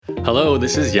Hello,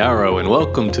 this is Yarrow, and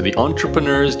welcome to the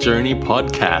Entrepreneur's Journey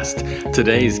podcast.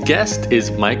 Today's guest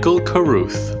is Michael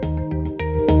Carruth.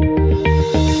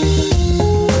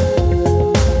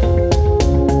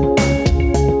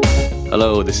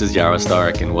 Hello, this is Yarrow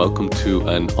Stark, and welcome to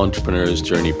an Entrepreneur's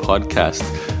Journey podcast.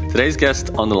 Today's guest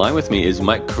on the line with me is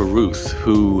Mike Carruth,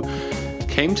 who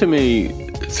came to me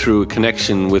through a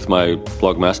connection with my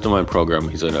blog mastermind program.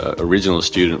 He's an original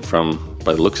student from,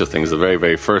 by the looks of things, the very,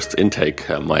 very first intake,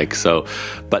 Mike.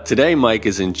 But today Mike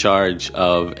is in charge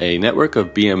of a network of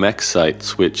BMX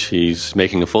sites, which he's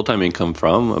making a full-time income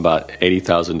from, about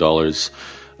 $80,000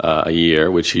 a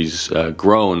year, which he's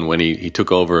grown when he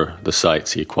took over the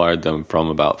sites. He acquired them from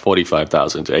about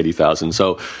 $45,000 to $80,000.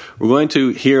 So we're going to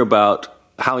hear about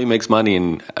how he makes money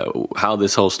and how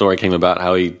this whole story came about,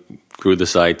 how he grew the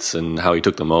sites and how he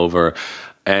took them over.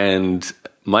 And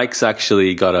Mike's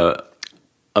actually got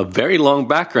a very long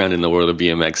background in the world of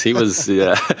BMX. He was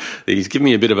he's given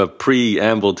me a bit of a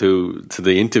preamble to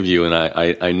the interview, and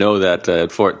I know that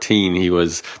at 14 he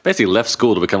was basically left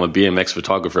school to become a BMX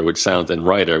photographer, and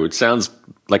writer, which sounds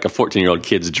like a 14-year-old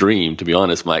kid's dream, to be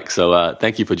honest, Mike. So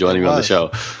thank you for joining me on the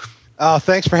show. Oh,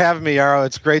 thanks for having me, Yarrow.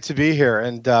 It's great to be here,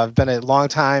 and I've been a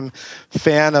longtime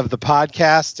fan of the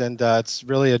podcast, and it's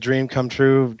really a dream come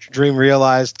true, dream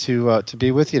realized to be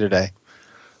with you today.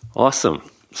 Awesome.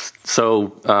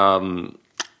 So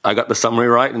I got the summary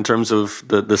right in terms of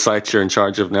the sites you're in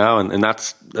charge of now, and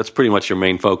that's pretty much your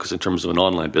main focus in terms of an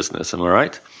online business. Am I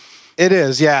right? It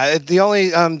is, yeah. The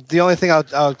only thing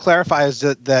I'll clarify is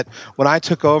that when I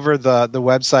took over the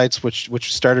websites,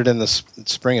 which started in the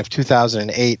spring of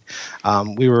 2008,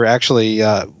 we were actually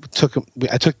I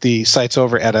took the sites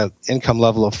over at an income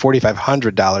level of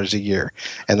 $4,500 a year,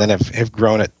 and then have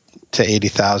grown it to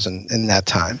 $80,000 in that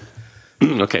time.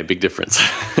 Okay, big difference.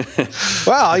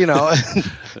 Well,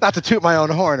 not to toot my own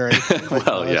horn or anything. But,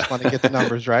 I just want to get the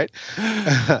numbers right.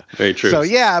 Very true. So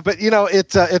yeah, but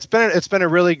it's been a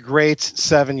really great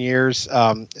 7 years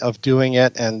of doing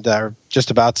it, and just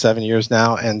about 7 years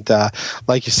now. And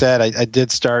like you said, I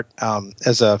did start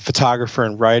as a photographer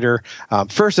and writer.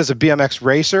 First as a BMX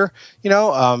racer,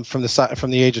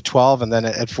 from the age of 12, and then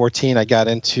at 14, I got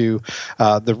into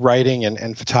the writing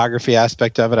and photography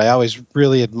aspect of it. I always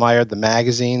really admired the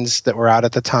magazines that were out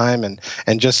at the time, and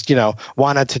just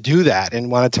wanted to do that and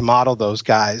wanted to model those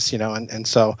guys. And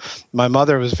so my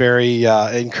mother was very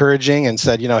encouraging and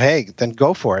said, hey, then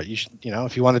go for it. You should,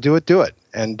 if you want to do it, do it.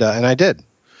 And I did.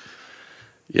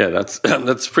 Yeah,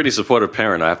 that's pretty supportive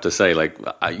parent, I have to say. Like,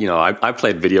 I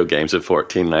played video games at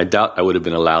 14, and I doubt I would have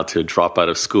been allowed to drop out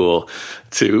of school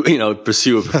to,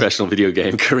 pursue a professional video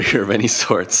game career of any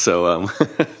sort. So,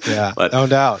 yeah, no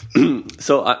doubt.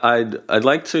 So I'd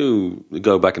like to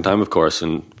go back in time, of course,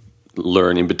 and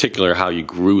learn in particular how you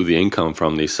grew the income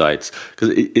from these sites, because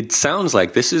it sounds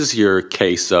like this is your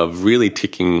case of really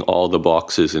ticking all the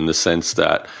boxes in the sense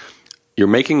that you're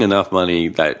making enough money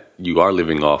that you are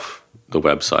living off the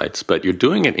websites, but you're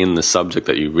doing it in the subject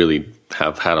that you really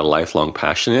have had a lifelong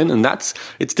passion in. And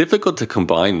it's difficult to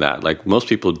combine that. Like, most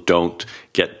people don't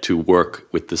get to work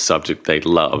with the subject they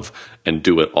love and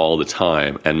do it all the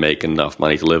time and make enough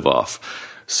money to live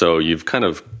off. So you've kind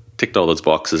of ticked all those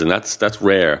boxes, and that's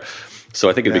rare. So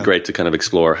I think it'd be great to kind of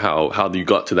explore how you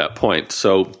got to that point.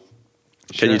 So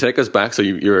can you take us back? So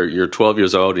you're 12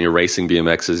 years old and you're racing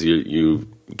BMXs. You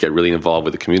get really involved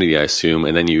with the community, I assume,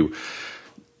 and then you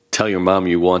tell your mom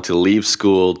you want to leave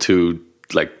school to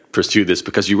pursue this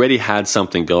because you already had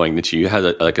something going. That you had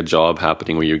a job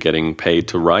happening where you're getting paid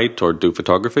to write or do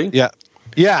photography. Yeah.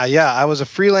 I was a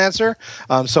freelancer.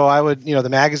 So I would, the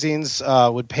magazines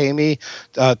would pay me,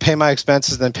 pay my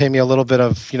expenses, then pay me a little bit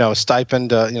of, a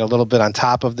stipend, a little bit on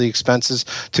top of the expenses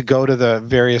to go to the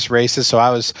various races. So I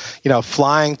was,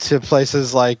 flying to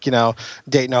places like,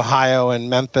 Dayton, Ohio, and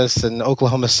Memphis and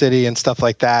Oklahoma City and stuff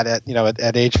like that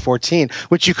at age 14,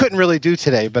 which you couldn't really do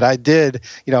today. But I did,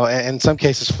 in some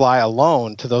cases fly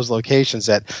alone to those locations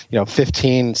at,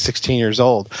 15, 16 years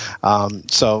old.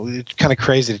 So it's kind of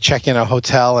crazy to check in a hotel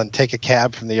and take a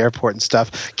cab from the airport and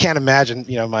stuff. Can't imagine,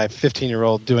 my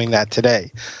 15-year-old doing that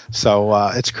today. So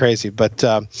it's crazy, but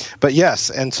yes.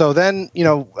 And so then,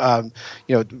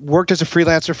 worked as a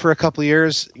freelancer for a couple of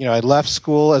years. I left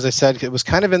school, as I said, it was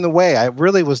kind of in the way. I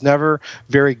really was never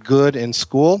very good in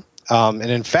school. and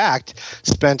in fact,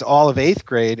 spent all of 8th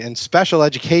grade in special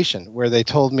education, where they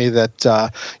told me that,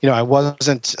 I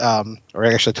wasn't, or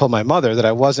I actually told my mother that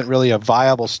I wasn't really a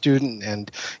viable student.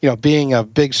 And, being a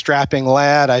big strapping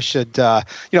lad, I should,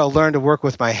 learn to work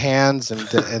with my hands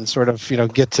and sort of,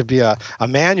 get to be a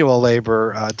manual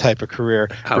labor type of career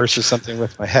versus something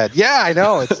with my head. Yeah, I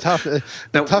know. It's tough.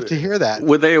 Now, tough to hear that.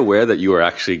 Were they aware that you were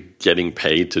actually getting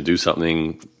paid to do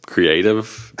something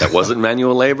creative that wasn't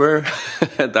manual labor?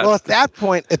 Well, at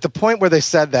the point where they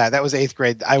said that was 8th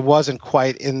grade. I wasn't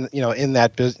quite in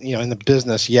the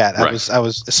business yet. Right. I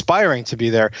was aspiring to be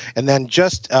there, and then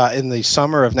just in the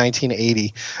summer of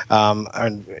 1980,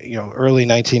 early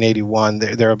 1981,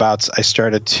 thereabouts, I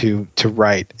started to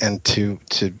write and to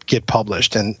get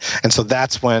published, and so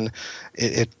that's when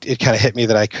it kind of hit me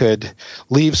that I could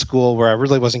leave school where I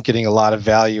really wasn't getting a lot of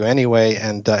value anyway,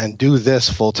 and do this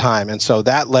full time. And so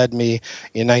that led me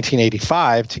in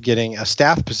 1985 to getting a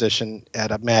staff position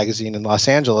at a magazine in Los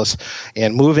Angeles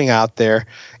and moving out there,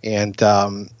 and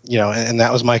and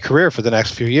that was my career for the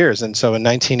next few years. And so in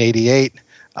 1988.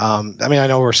 I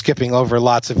know we're skipping over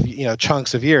lots of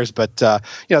chunks of years, but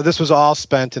this was all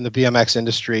spent in the BMX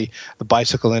industry, the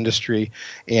bicycle industry,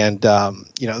 and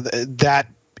that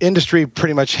industry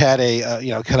pretty much had a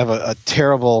kind of a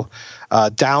terrible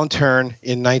downturn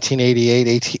in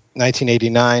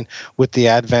 1989 with the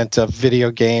advent of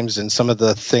video games and some of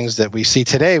the things that we see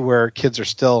today, where kids are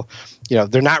still,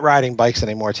 they're not riding bikes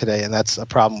anymore today, and that's a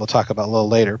problem we'll talk about a little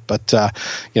later. But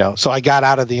so I got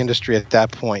out of the industry at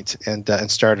that point and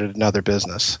started another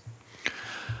business.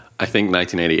 I think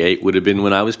 1988 would have been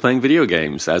when I was playing video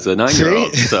games as a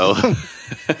 9-year-old. So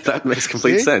that makes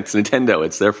complete sense. Nintendo,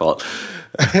 it's their fault.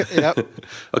 Yep.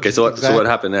 Okay, so what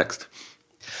happened next?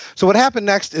 So what happened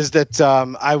next is that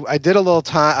I did a little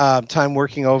time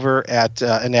working over at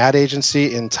an ad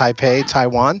agency in Taipei,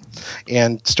 Taiwan,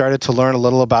 and started to learn a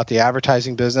little about the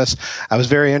advertising business. I was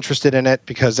very interested in it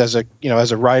because as a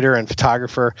writer and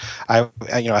photographer, I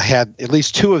had at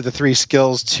least 2 of the 3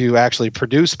 skills to actually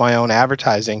produce my own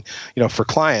advertising, for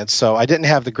clients. So I didn't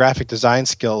have the graphic design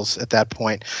skills at that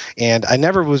point, and I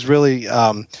never was really,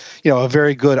 a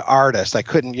very good artist. I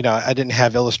couldn't, I didn't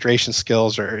have illustration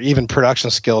skills or even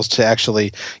production skills to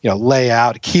actually, lay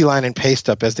out, keyline and paste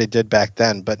up as they did back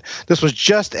then. But this was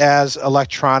just as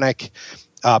electronic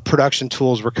production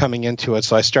tools were coming into it.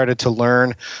 So I started to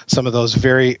learn some of those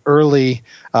very early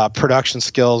production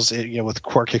skills, with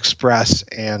Quark Express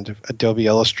and Adobe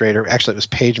Illustrator. Actually, it was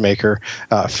PageMaker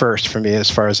first for me as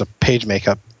far as a page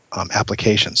makeup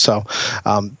application. So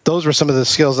those were some of the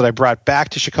skills that I brought back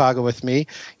to Chicago with me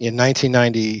in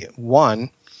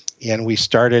 1991, and we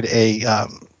started a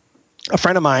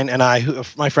friend of mine and I,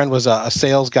 my friend was a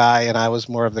sales guy and I was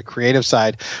more of the creative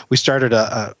side. We started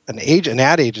an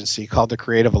ad agency called the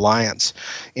Creative Alliance,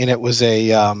 and it was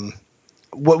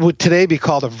what would today be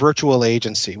called a virtual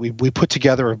agency. We put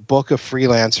together a book of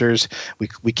freelancers.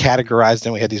 We categorized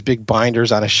them. We had these big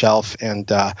binders on a shelf,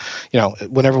 and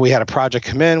whenever we had a project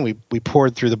come in, we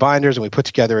poured through the binders and we put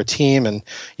together a team, and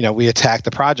we attacked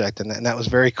the project, and that was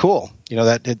very cool.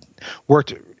 That it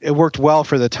worked well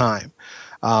for the time.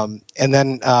 And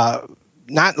then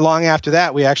not long after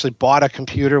that, we actually bought a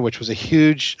computer, which was a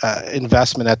huge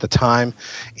investment at the time.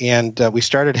 And we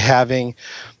started having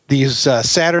these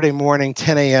Saturday morning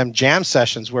 10 a.m. jam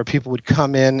sessions where people would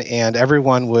come in and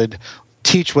everyone would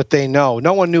teach what they know.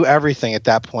 No one knew everything at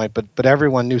that point, but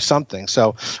everyone knew something.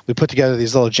 So we put together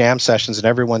these little jam sessions and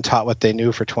everyone taught what they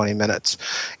knew for 20 minutes.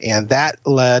 And that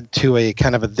led to a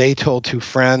kind of a they told 2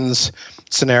 friends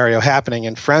scenario happening,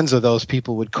 and friends of those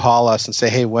people would call us and say,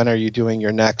 hey, when are you doing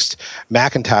your next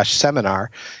Macintosh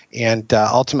seminar? And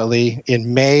ultimately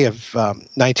in May of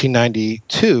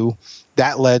 1992,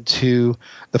 that led to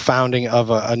the founding of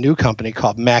a new company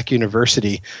called Mac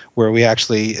University, where we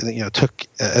actually took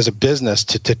as a business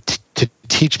to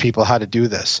teach people how to do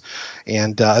this.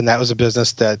 And that was a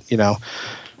business that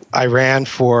I ran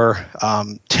for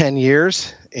 10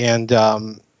 years, and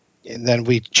then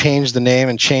we changed the name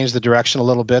and changed the direction a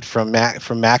little bit from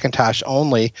Macintosh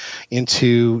only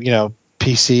into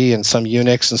PC and some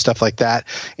Unix and stuff like that.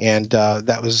 And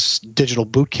that was Digital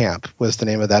Boot Camp was the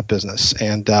name of that business.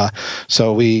 And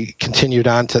so we continued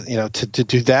on to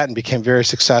do that and became very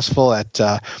successful at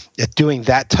doing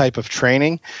that type of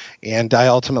training. And I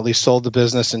ultimately sold the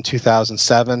business in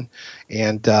 2007,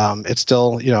 and it's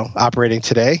still operating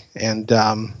today. And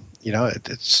it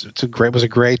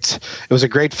was a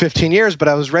great 15 years, but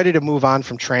I was ready to move on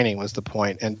from training was the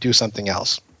point and do something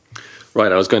else.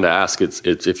 Right. I was going to ask, it's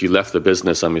if you left the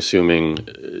business, I'm assuming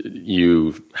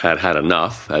you had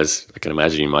enough, as I can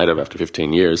imagine you might have after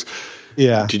 15 years.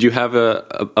 Yeah. Did you have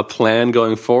a plan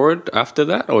going forward after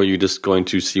that, or are you just going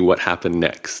to see what happened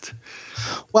next?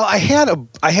 Well, I had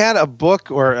a book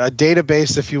or a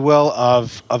database, if you will,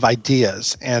 of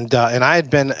ideas, and I had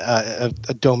been a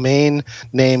domain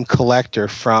name collector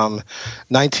from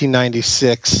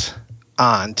 1996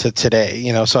 on to today.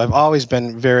 So I've always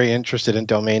been very interested in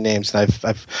domain names, and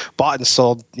I've bought and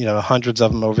sold hundreds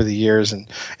of them over the years, and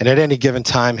at any given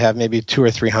time have maybe 200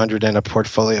 or 300 in a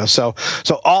portfolio. So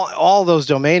all those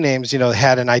domain names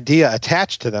had an idea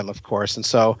attached to them, of course, and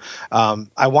so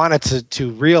I wanted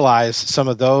to realize some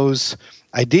of those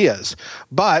ideas,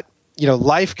 but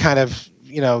life kind of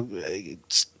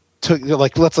took,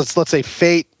 like, let's say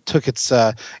fate took its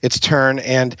turn,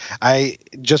 and I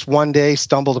just one day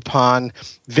stumbled upon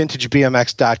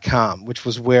VintageBMX.com, which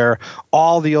was where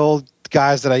all the old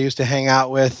guys that I used to hang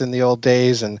out with in the old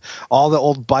days and all the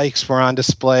old bikes were on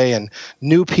display, and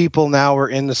new people now were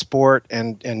in the sport,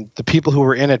 and the people who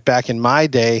were in it back in my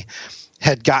day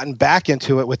had gotten back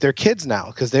into it with their kids now,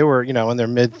 because they were in their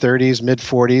mid 30s, mid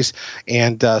 40s,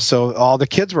 and so all the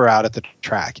kids were out at the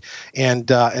track, and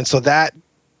so that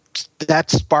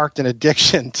sparked an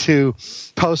addiction to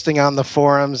posting on the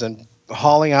forums and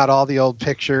hauling out all the old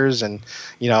pictures, and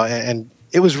and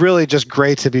it was really just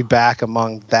great to be back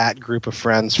among that group of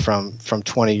friends from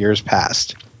 20 years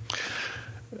past.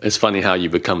 It's funny how you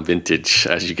become vintage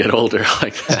as you get older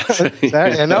like that.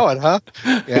 I know it, huh?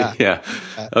 Yeah. Yeah.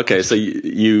 Okay, so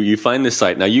you find this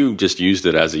site. Now, you just used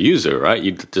it as a user, right?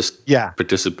 You just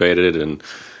participated. And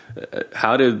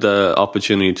how did the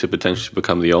opportunity to potentially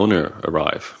become the owner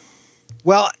arrive?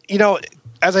 Well,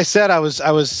 as I said, I was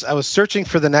searching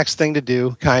for the next thing to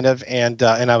do, kind of, and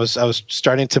I was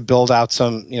starting to build out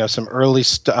some early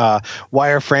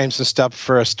wireframes and stuff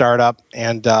for a startup.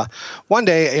 And one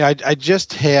day, I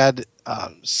just had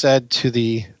said to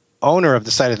the owner of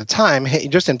the site at the time, hey,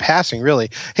 just in passing, really,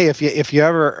 hey, if you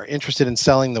ever are interested in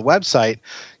selling the website,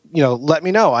 let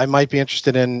me know. I might be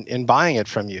interested in buying it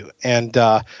from you. And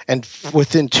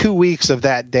within 2 weeks of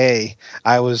that day,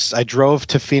 I drove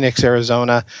to Phoenix,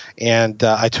 Arizona, and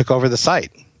I took over the site.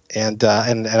 And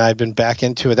I've been back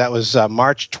into it. That was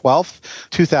March 12th,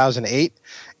 2008.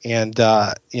 And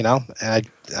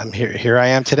I'm here. Here I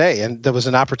am today. And there was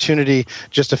an opportunity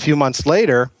just a few months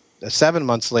later, 7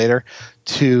 months later,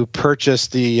 to purchase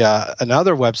the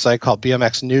another website called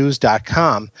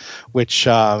BMXnews.com, which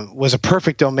was a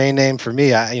perfect domain name for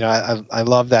me. I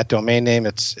love that domain name.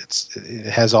 It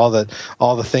has all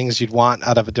the things you'd want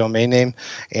out of a domain name,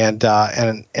 and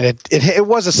it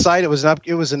was a site. It was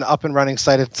an up and running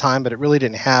site at the time, but it really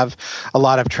didn't have a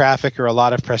lot of traffic or a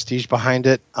lot of prestige behind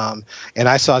it. And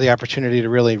I saw the opportunity to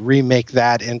really remake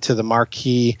that into the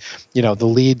marquee, the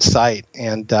lead site,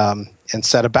 and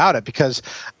set about it, because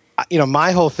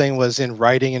my whole thing was in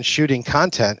writing and shooting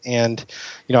content, and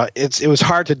it was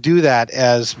hard to do that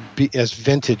as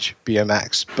Vintage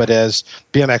BMX, but as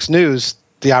BMX News,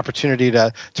 the opportunity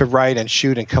to write and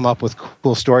shoot and come up with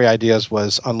cool story ideas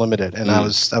was unlimited, and I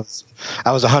was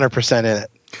 100% in it.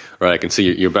 Right, I can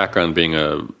see your background being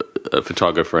a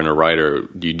photographer and a writer.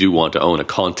 You do want to own a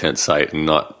content site and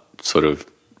not sort of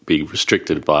be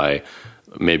restricted by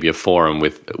maybe a forum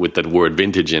with that word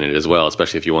vintage in it as well,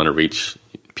 especially if you want to reach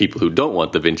people who don't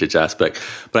want the vintage aspect.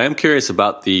 But I am curious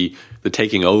about the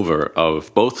taking over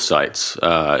of both sites.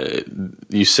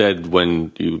 You said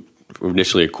when you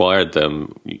initially acquired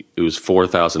them, it was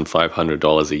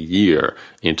 $4,500 a year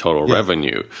in total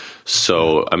revenue.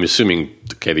 So I'm assuming,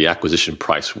 the acquisition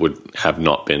price would have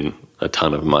not been a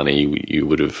ton of money. You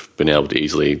would have been able to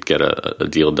easily get a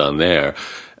deal done there.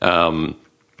 Were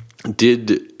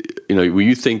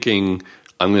you thinking,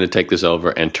 I'm going to take this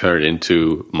over and turn it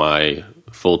into my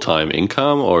full-time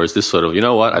income, or is this sort of,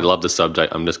 I love the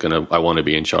subject, I want to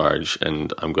be in charge,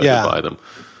 and I'm going to buy them?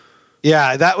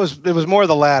 Yeah, it was more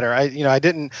the latter. I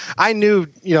knew,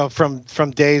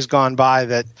 from days gone by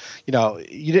that,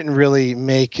 you didn't really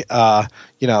make,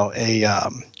 you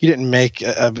didn't make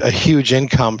a huge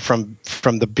income from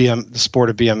the sport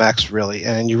of BMX, really,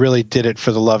 and you really did it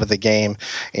for the love of the game.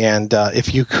 And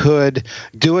if you could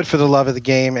do it for the love of the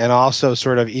game and also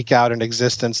sort of eke out an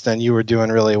existence, then you were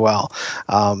doing really well.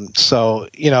 So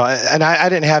and I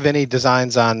didn't have any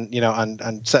designs on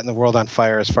setting the world on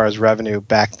fire as far as revenue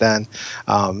back then.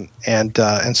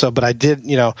 But I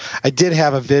did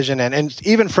have a vision, and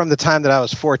even from the time that I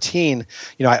was 14,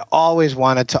 I always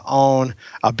wanted to own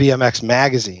a BMX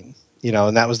magazine.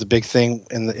 And that was the big thing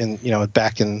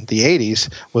back in the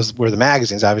 80s were the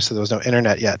magazines. Obviously, there was no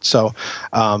internet yet. So,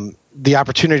 the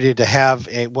opportunity to have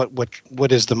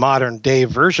what is the modern day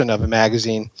version of a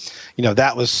magazine,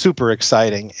 that was super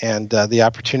exciting. And the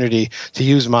opportunity to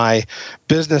use my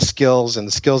business skills and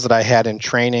the skills that I had in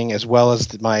training, as well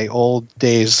as my old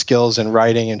days skills in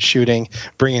writing and shooting,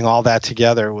 bringing all that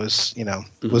together was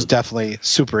definitely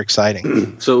super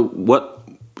exciting. So what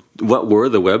were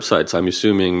the websites? I'm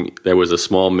assuming there was a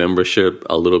small membership,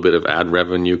 a little bit of ad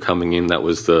revenue coming in. That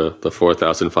was the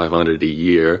 $4,500 a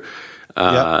year.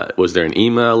 Yep. Was there an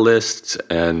email list?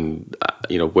 And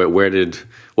what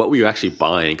were you actually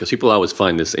buying? Because people always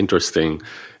find this interesting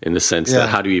in the sense that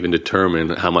how do you even determine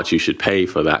how much you should pay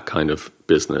for that kind of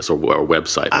business or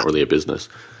website, not really a business?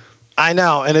 I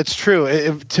know, and it's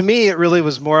true. To me, it really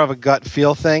was more of a gut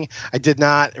feel thing. I did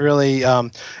not really,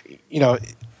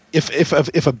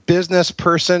 If a business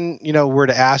person were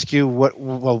to ask you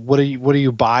what are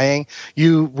you buying,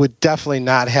 you would definitely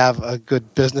not have a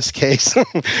good business case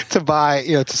to buy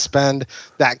to spend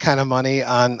that kind of money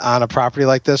on a property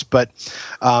like this. But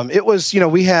it was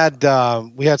we had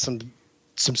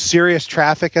some serious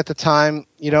traffic at the time.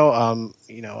 1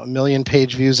 million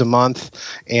page views a month,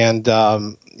 and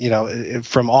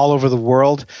from all over the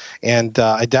world. And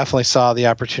I definitely saw the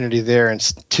opportunity there and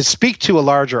to speak to a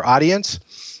larger audience.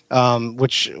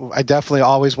 Which I definitely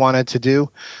always wanted to do,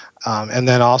 and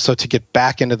then also to get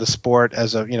back into the sport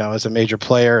as a major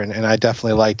player, and I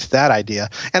definitely liked that idea.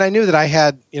 And I knew that I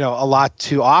had a lot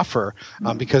to offer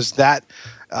because that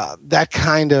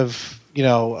kind of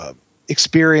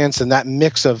experience and that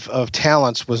mix of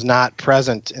talents was not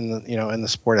present in the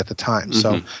sport at the time.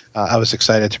 So I was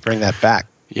excited to bring that back.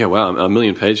 Yeah, wow, 1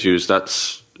 million page views.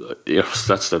 That's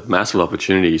a massive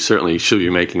opportunity. You certainly should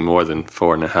be making more than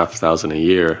 $4,500 a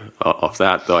year off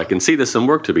that, though I can see there's some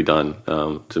work to be done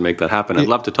to make that happen. I'd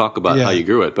love to talk about how you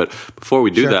grew it, but before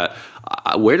we do that,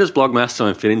 where does Blog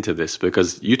Mastermind fit into this?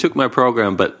 Because you took my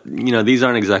program, but these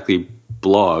aren't exactly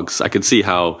blogs. I can see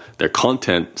how they're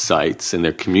content sites and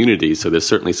they're communities, so there's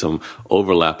certainly some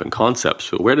overlap in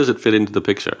concepts, but where does it fit into the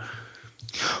picture?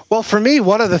 Well, for me,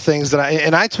 one of the things that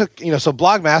I took, so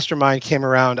Blog Mastermind came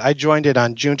around. I joined it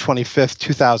on June 25th,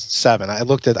 2007. I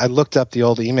looked up the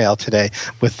old email today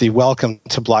with the welcome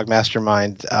to Blog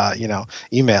Mastermind,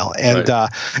 email, and right.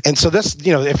 And so this,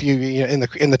 if you in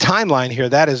the timeline here,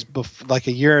 that is like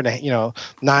a year and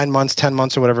 9 months, 10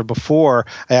 months, or whatever before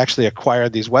I actually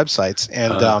acquired these websites,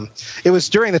 and it was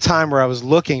during the time where I was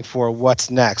looking for what's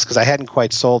next because I hadn't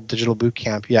quite sold Digital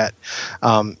Bootcamp yet,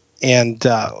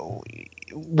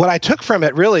 what I took from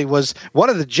it really was one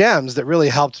of the gems that really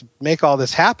helped make all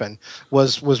this happen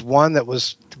was one that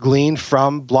was gleaned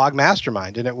from Blog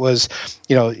Mastermind. And it was,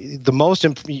 the most,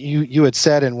 you had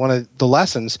said in one of the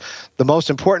lessons, the most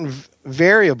important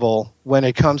variable when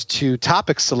it comes to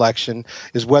topic selection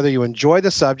is whether you enjoy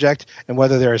the subject and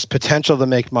whether there is potential to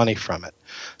make money from it.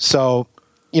 So,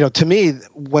 to me,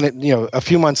 when it, a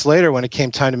few months later, when it came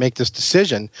time to make this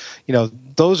decision,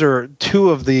 those are two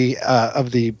of the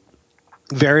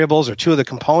variables or two of the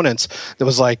components that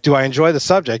was like, do I enjoy the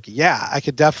subject? Yeah, I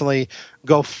could definitely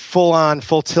go full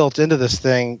tilt into this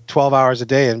thing 12 hours a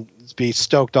day and be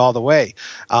stoked all the way.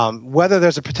 Whether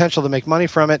there's a potential to make money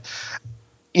from it,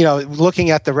 looking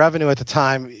at the revenue at the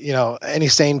time, any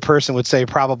sane person would say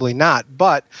probably not.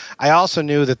 But I also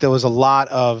knew that there was a lot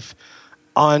of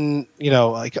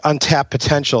untapped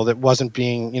potential that wasn't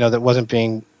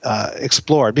being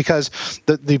explored because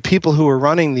the people who were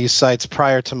running these sites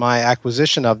prior to my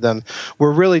acquisition of them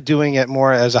were really doing it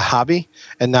more as a hobby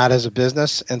and not as a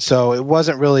business. And so it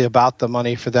wasn't really about the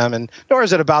money for them, and nor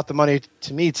is it about the money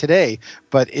to me today,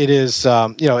 but it is,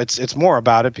 it's more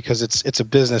about it because it's a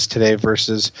business today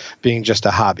versus being just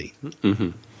a hobby. Mm-hmm.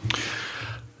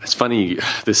 It's funny,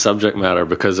 this subject matter,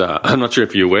 because I'm not sure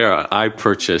if you're aware, I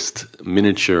purchased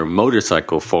miniature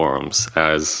motorcycle forums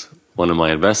as one of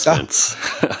my investments.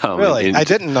 Really? I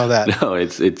didn't know that. No,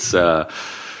 it's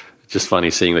just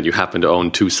funny seeing that you happen to own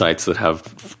two sites that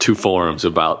have two forums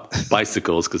about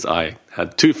bicycles, because I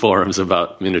had two forums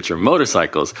about miniature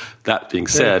motorcycles. That being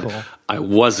said, cool. I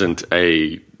wasn't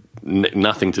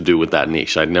nothing to do with that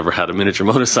niche. I'd never had a miniature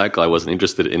motorcycle. I wasn't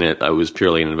interested in it. I was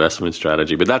purely an investment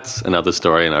strategy. But that's another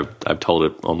story, and I've told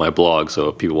it on my blog. So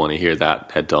if people want to hear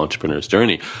that, head to Entrepreneur's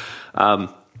Journey.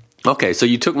 Okay, so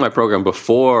you took my program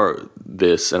before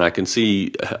this, and I can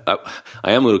see, I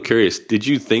am a little curious. Did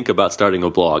you think about starting a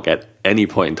blog at any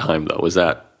point in time, though? Was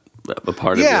that a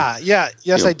part of it?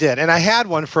 Yes, I did. And I had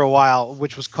one for a while,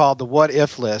 which was called the What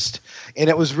If List. And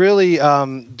it was really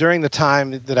during the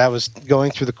time that I was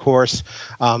going through the course.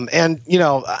 And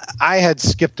I had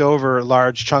skipped over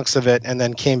large chunks of it and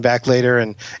then came back later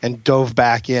and dove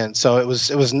back in. So it was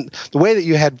the way that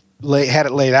you had had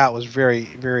it laid out was very,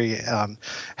 very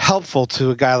helpful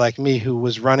to a guy like me who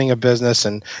was running a business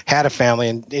and had a family.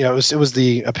 And, it was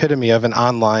the epitome of an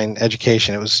online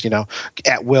education. It was,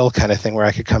 at will kind of thing where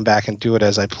I could come back and do it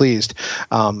as I pleased.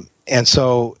 And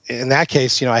so in that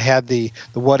case, I had the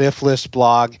What If List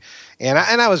blog, and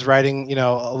I was writing,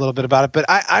 a little bit about it. But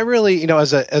I really,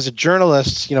 as a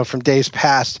journalist, from days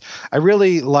past, I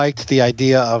really liked the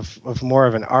idea of more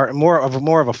of an art, more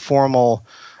of a formal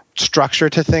structure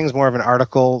to things, more of an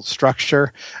article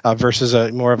structure versus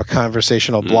more of a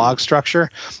conversational blog structure.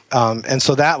 And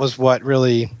so that was what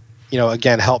really,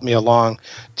 again, helped me along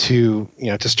to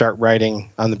start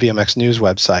writing on the BMX News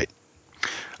website.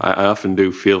 I often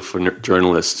do feel for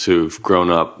journalists who've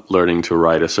grown up learning to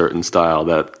write a certain style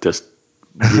that just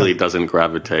really doesn't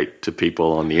gravitate to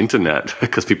people on the internet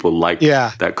because people like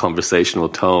that conversational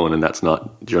tone, and that's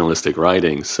not journalistic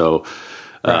writing. So,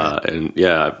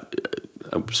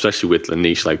 especially with a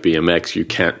niche like BMX,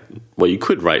 you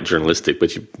could write journalistic,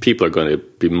 but people are going to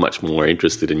be much more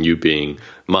interested in you being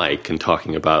Mike and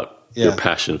talking about your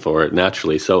passion for it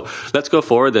naturally. So let's go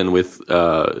forward then with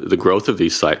the growth of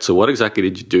these sites. So what exactly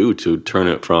did you do to turn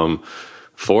it from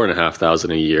 $4,500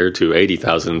 a year to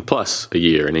 $80,000 plus a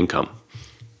year in income?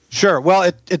 Sure. Well,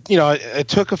 it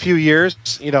took a few years,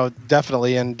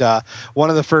 definitely. And one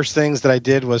of the first things that I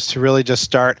did was to really just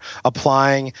start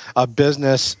applying a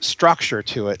business structure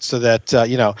to it, so that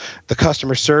the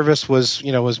customer service was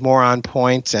more on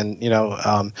point, and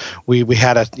we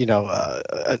had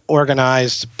an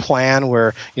organized plan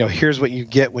where here's what you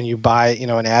get when you buy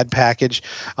an ad package.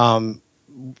 I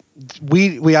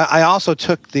also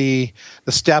took the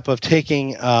step of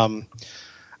taking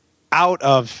out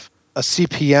of a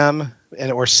CPM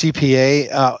or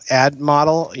CPA ad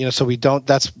model, so we don't.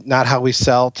 That's not how we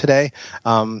sell today.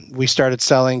 We started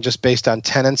selling just based on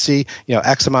tenancy,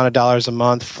 X amount of dollars a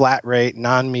month, flat rate,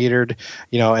 non-metered,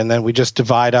 and then we just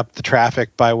divide up the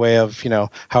traffic by way of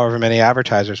however many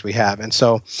advertisers we have. And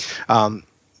so,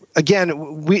 again,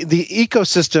 the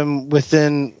ecosystem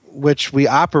within which we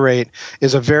operate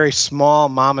is a very small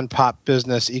mom and pop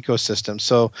business ecosystem.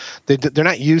 So they're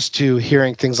not used to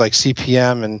hearing things like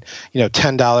CPM and $10,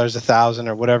 $1,000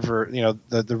 or whatever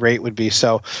the rate would be.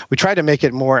 So we tried to make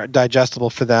it more digestible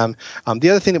for them. The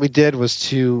other thing that we did was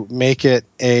to make it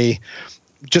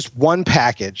just one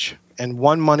package, and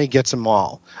one money gets them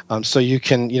all. So you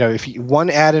can if one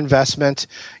ad investment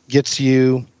gets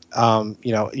you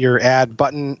your ad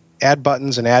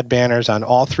buttons and ad banners on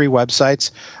all three websites,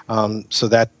 so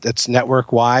that it's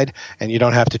network wide and you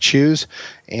don't have to choose.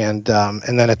 And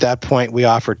then at that point, we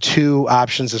offer two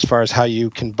options as far as how you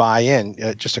can buy in: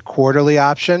 just a quarterly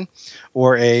option,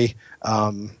 or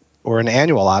an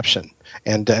annual option.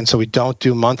 And so we don't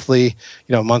do monthly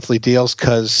deals,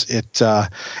 because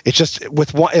it's just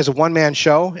as a one-man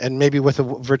show, and maybe with a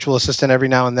virtual assistant every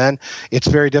now and then, it's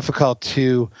very difficult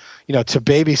to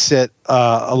babysit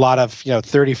a lot of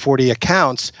 30, 40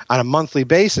 accounts on a monthly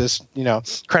basis.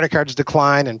 Credit cards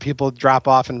decline and people drop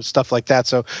off and stuff like that.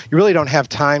 So you really don't have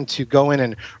time to go in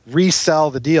and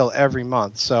resell the deal every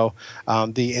month. So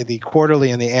the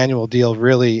quarterly and the annual deal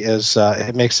really is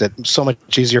it makes it so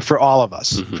much easier for all of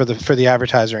us, for the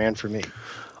advertiser and for me.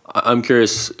 I'm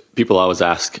curious. People always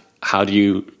ask, how do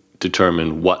you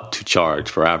determine what to charge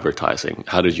for advertising?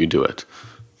 How did you do it?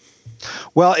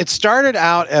 Well, it started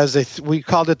out as we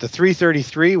called it the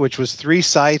 333, which was 3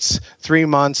 sites, 3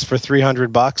 months for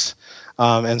 $300.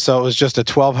 And so it was just a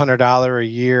 $1,200 a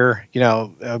year,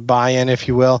 buy-in, if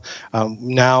you will.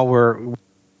 Now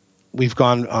we've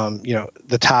gone,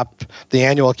 the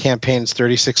annual campaign is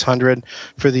 $3,600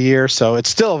 for the year. So it's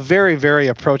still very, very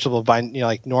approachable by,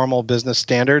 like normal business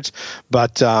standards.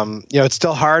 But, it's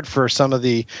still hard for some of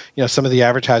the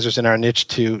advertisers in our niche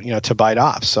to bite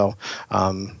off. So,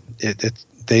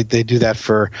 they do that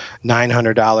for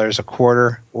 $900 a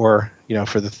quarter, or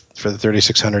for the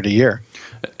 $3,600 a year.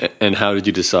 And how did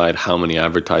you decide how many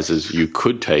advertisers you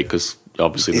could take? Because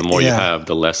obviously, the more you have,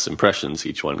 the less impressions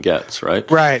each one gets, right?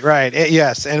 Right.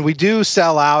 Yes, and we do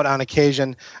sell out on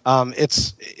occasion.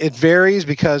 It varies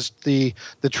because the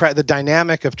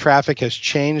dynamic of traffic has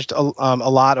changed a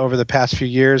lot over the past few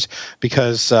years.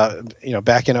 Because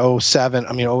back in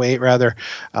 08 rather,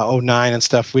 09 and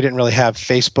stuff, we didn't really have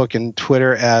Facebook and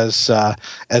Twitter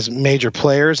as major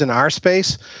players in our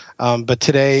space. But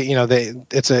today,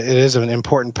 it is an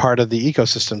important part of the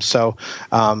ecosystem. So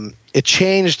it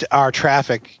changed our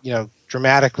traffic,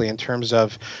 dramatically, in terms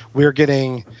of we're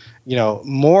getting,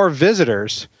 more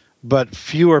visitors but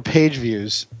fewer page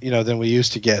views, than we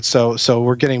used to get. So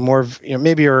we're getting more,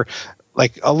 maybe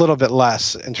like a little bit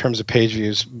less in terms of page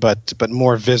views, but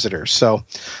more visitors. So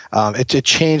it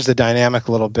changed the dynamic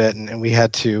a little bit, and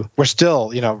we're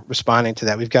still responding to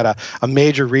that. We've got a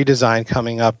major redesign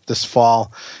coming up this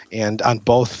fall, and on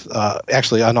both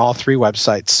actually on all three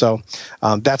websites. So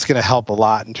that's going to help a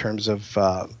lot in terms of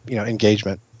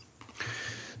engagement.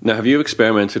 Now, have you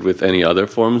experimented with any other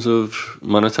forms of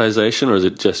monetization, or has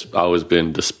it just always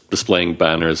been displaying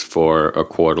banners for a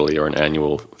quarterly or an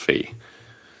annual fee?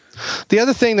 The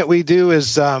other thing that we do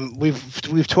is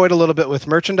we've toyed a little bit with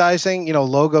merchandising,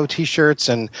 logo T-shirts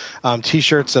and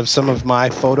T-shirts of some of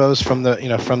my photos from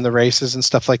the races and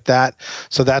stuff like that.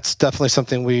 So that's definitely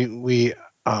something we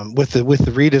with the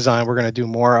redesign we're going to do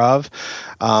more of.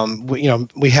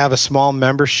 We have a small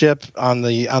membership on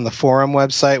the forum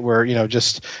website where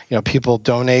people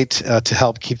donate to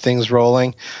help keep things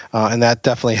rolling, and that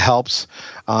definitely helps.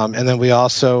 And then we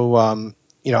also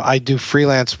I do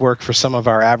freelance work for some of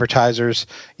our advertisers,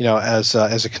 as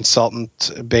a consultant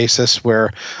basis,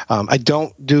 where I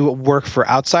don't do work for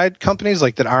outside companies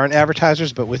like that aren't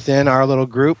advertisers, but within our little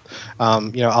group,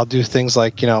 I'll do things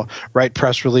like, write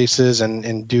press releases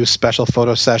and do special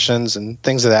photo sessions and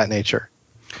things of that nature.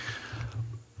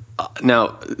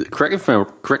 Now, correct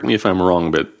me if I'm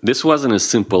wrong, but this wasn't as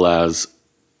simple as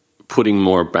putting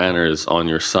more banners on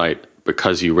your site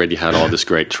because you already had all this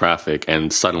great traffic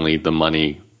and suddenly the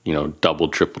money,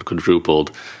 doubled, tripled, quadrupled.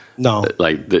 No.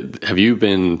 Have you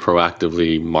been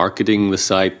proactively marketing the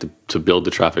site to build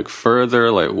the traffic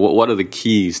further? Like, what are the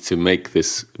keys to make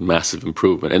this massive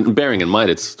improvement? And bearing in mind,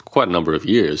 it's quite a number of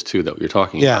years, too, that you're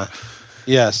talking about.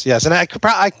 Yes. And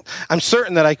I'm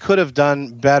certain that I could have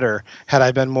done better had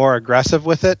I been more aggressive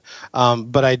with it.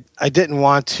 But I didn't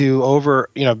want to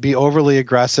be overly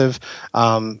aggressive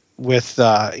with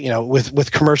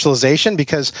commercialization,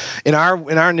 because in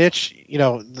our niche,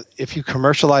 if you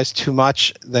commercialize too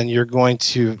much, then you're going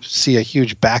to see a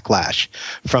huge backlash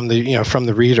from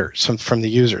the readers, from the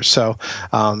users. So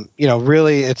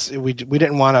really, we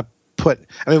didn't want to put.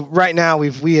 I mean, right now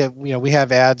we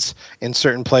have ads in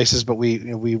certain places, but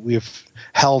we've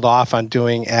held off on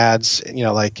doing ads,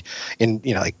 like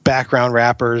background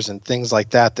wrappers and things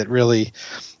like that. That really,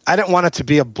 I didn't want it to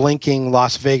be a blinking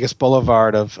Las Vegas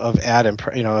Boulevard of ad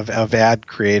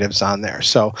creatives on there.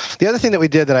 So the other thing that we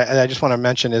did that I just want to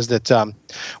mention is that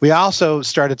we also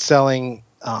started selling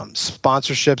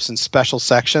sponsorships and special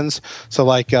sections. So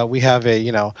we have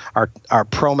our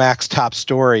ProMax top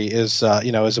story is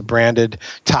a branded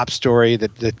top story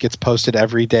that gets posted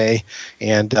every day,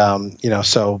 and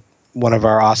so one of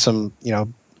our awesome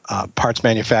parts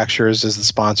manufacturers is the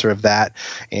sponsor of that,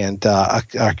 and a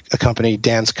company,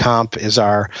 Dan's Comp, is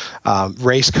our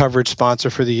race coverage sponsor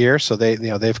for the year. So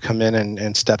they've come in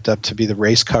and stepped up to be the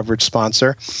race coverage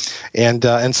sponsor, and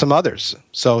some others.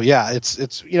 So yeah,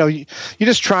 it's you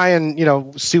just try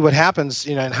and see what happens,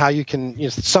 and how you can.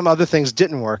 Some other things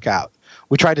didn't work out.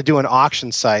 We tried to do an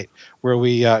auction site where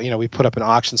we put up an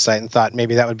auction site and thought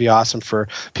maybe that would be awesome for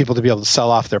people to be able to sell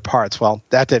off their parts. Well,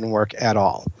 that didn't work at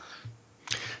all.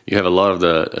 You have a lot of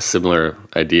the similar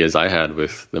ideas I had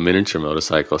with the miniature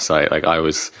motorcycle site. Like, I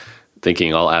was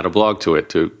thinking I'll add a blog to it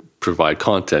to provide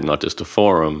content, not just a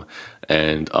forum,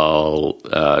 and I'll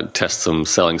test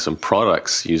selling some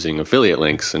products using affiliate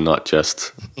links and not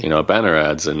just banner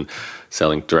ads and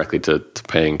selling directly to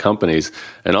paying companies.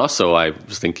 And also I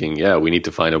was thinking, we need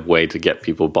to find a way to get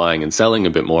people buying and selling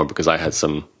a bit more, because I had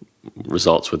some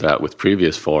results with that with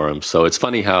previous forums. So it's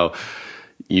funny how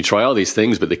you try all these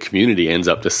things, but the community ends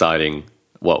up deciding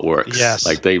what works. Yes.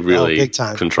 Like, they really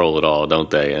control it all, don't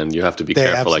they? And you have to be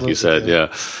careful, like you said. Do.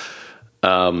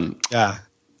 Yeah.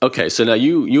 Okay, so now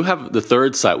you have the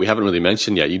third site we haven't really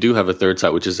mentioned yet. You do have a third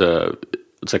site, which is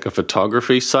it's like a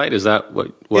photography site. Is that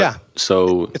what? Yeah.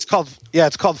 So it's called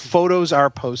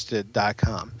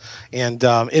photosareposted.com. And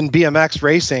in BMX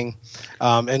racing,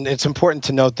 and it's important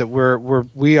to note that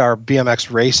we are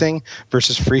BMX racing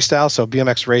versus freestyle. So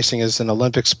BMX racing is an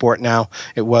Olympic sport now.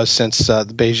 It was since the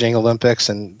Beijing Olympics,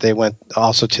 and they went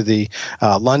also to the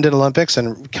London Olympics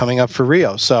and coming up for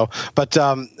Rio. So, but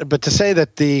to say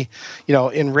that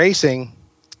in racing,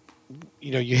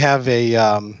 you have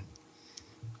a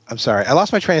I'm sorry, I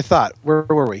lost my train of thought. Where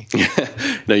were we?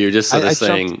 No, you're just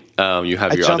saying you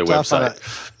have your other website.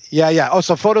 Yeah. Oh,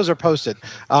 so photos are posted,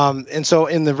 and so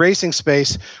in the racing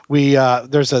space, we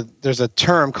there's a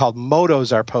term called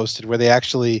motos are posted, where they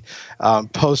actually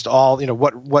post all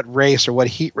what race or what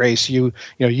heat race you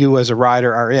as a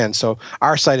rider are in. So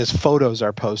our site is photos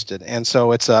are posted, and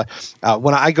so it's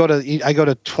when I go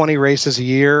to 20 races a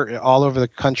year all over the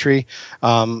country,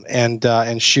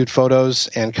 and shoot photos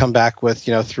and come back with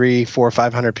 300, 400,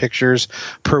 500 pictures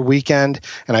per weekend,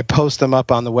 and I post them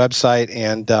up on the website,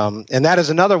 and that is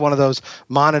another one of those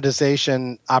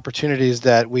monetization opportunities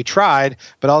that we tried,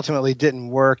 but ultimately didn't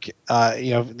work,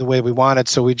 the way we wanted.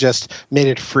 So we just made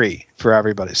it free for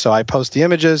everybody. So I post the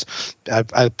images,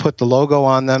 I put the logo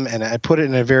on them, and I put it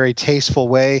in a very tasteful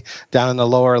way down in the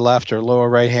lower left or lower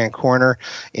right-hand corner,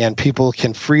 and people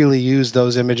can freely use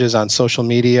those images on social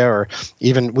media, or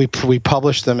even we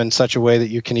publish them in such a way that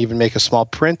you can even make a small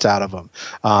print out of them,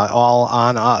 all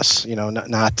on us,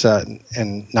 not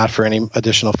for any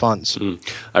additional funds.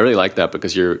 I really like that,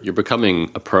 because you're becoming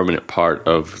a permanent part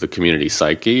of the community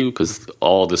psyche, because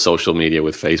all the social media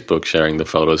with Facebook sharing the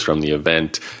photos from the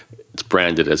event, it's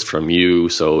branded as from you,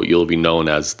 so you'll be known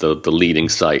as the leading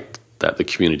site that the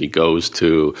community goes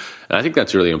to. And I think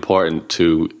that's really important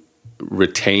to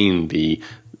retain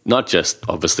not just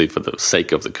obviously for the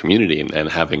sake of the community and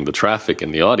having the traffic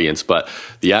and the audience, but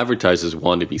the advertisers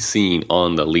want to be seen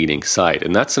on the leading site.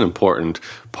 And that's an important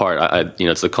part.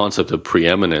 It's the concept of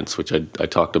preeminence, which I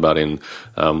talked about in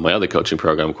my other coaching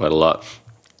program quite a lot,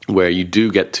 where you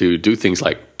do get to do things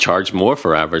like charge more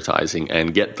for advertising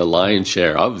and get the lion's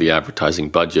share of the advertising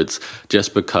budgets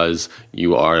just because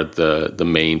you are the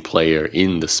main player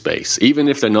in the space. Even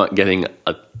if they're not getting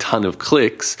a ton of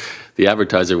clicks, the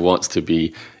advertiser wants to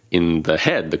be in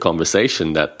the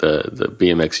conversation that the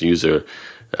BMX user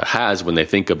has when they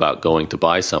think about going to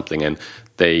buy something, and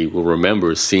they will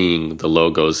remember seeing the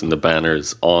logos and the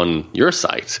banners on your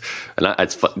site. And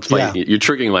it's funny, yeah. You're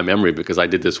triggering my memory, because I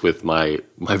did this with my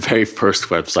very first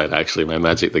website, actually, my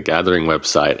Magic the Gathering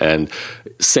website. And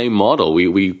same model,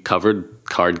 we covered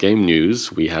card game news,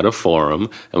 we had a forum,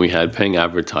 and we had paying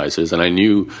advertisers. And I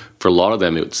knew for a lot of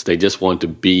them, they just want to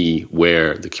be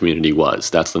where the community was.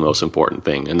 That's the most important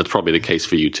thing. And that's probably the case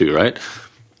for you too, right?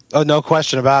 Oh, no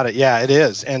question about it. Yeah, it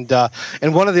is. And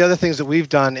one of the other things that we've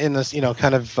done in this,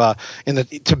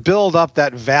 to build up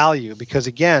that value, because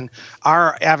again,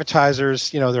 our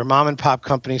advertisers, they're mom and pop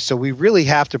companies, so we really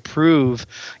have to prove,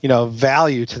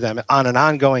 value to them on an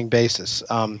ongoing basis.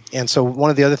 And so one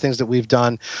of the other things that we've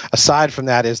done aside from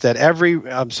that is that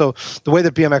so the way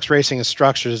that BMX racing is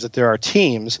structured is that there are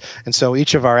teams, and so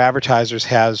each of our advertisers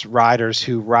has riders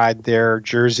who ride their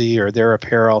jersey or their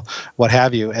apparel, what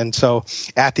have you. And so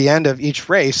at the end of each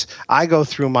race, I go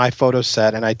through my photo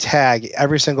set and I tag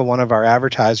every single one of our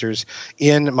advertisers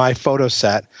in my photo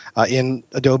set in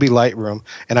Adobe Lightroom,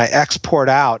 and I export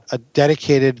out a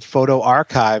dedicated photo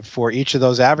archive for each of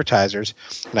those advertisers,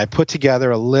 and I put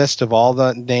together a list of all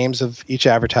the names of each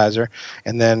advertiser,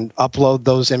 and then upload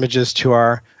those images to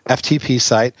our FTP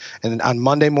site, and on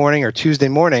Monday morning or Tuesday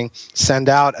morning, send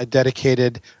out a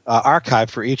dedicated archive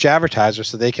for each advertiser,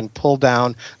 so they can pull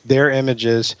down their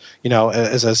images,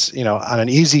 on an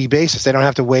easy basis. They don't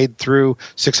have to wade through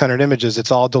 600 images.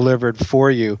 It's all delivered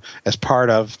for you as part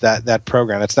of that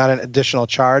program. It's not an additional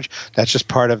charge. That's just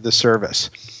part of the service.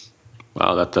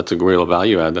 Wow, that's a real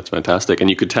value add. That's fantastic.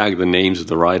 And you could tag the names of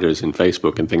the riders in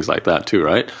Facebook and things like that too,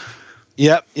 right?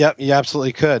 Yep, you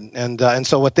absolutely could, and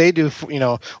so what they do,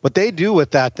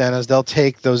 with that then is they'll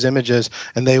take those images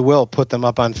and they will put them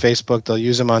up on Facebook. They'll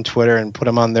use them on Twitter and put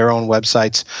them on their own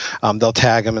websites. They'll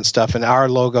tag them and stuff, and our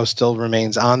logo still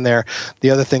remains on there. The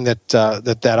other thing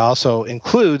that also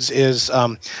includes is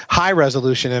high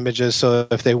resolution images. So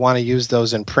if they want to use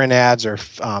those in print ads or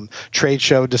trade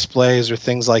show displays or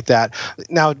things like that.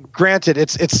 Now, granted,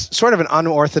 it's sort of an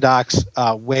unorthodox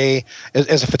way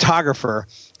as a photographer.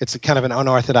 It's a kind of an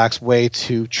unorthodox way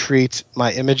to treat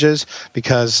my images,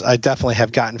 because I definitely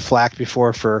have gotten flack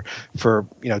before for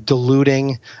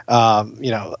diluting,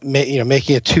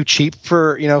 making it too cheap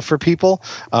for people.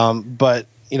 But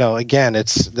again,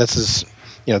 this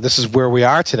is where we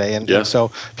are today, and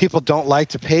so people don't like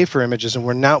to pay for images, and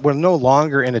we're no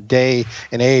longer in a day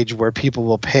and age where people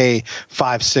will pay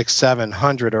 $500, $600,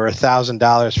 $700 or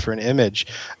 $1,000 for an image.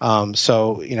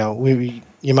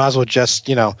 You might as well just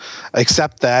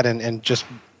accept that and just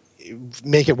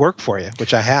make it work for you,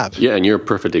 which I have. Yeah, and you're a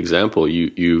perfect example.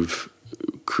 You've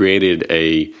created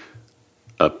a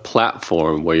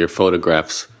platform where your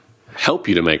photographs help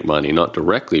you to make money, not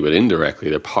directly but indirectly.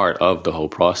 They're part of the whole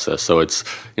process. So it's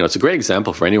a great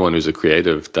example for anyone who's a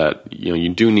creative that you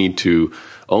do need to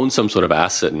own some sort of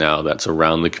asset now that's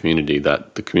around the community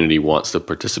that the community wants to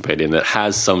participate in, that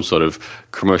has some sort of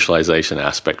commercialization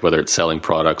aspect, whether it's selling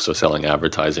products or selling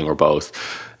advertising or both.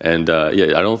 And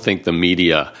I don't think the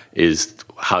media is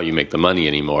how you make the money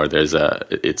anymore.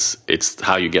 It's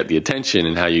how you get the attention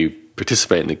and how you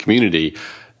participate in the community.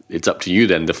 It's up to you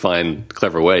then to find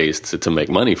clever ways to make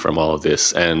money from all of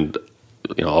this. And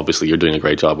obviously you're doing a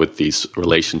great job with these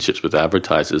relationships with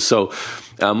advertisers. So,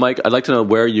 Mike, I'd like to know,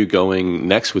 where are you going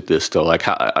next with this still? Like,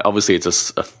 obviously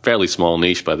it's a fairly small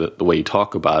niche by the way you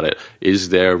talk about it. Is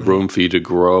there room for you to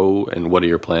grow, and what are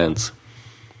your plans?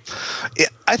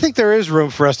 I think there is room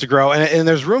for us to grow, and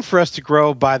there's room for us to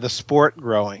grow by the sport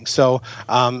growing. So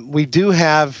we do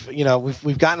have,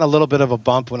 we've gotten a little bit of a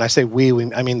bump. When I say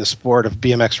I mean the sport of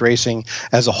BMX racing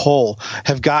as a whole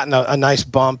have gotten a nice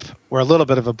bump, or a little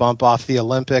bit of a bump off the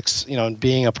Olympics, and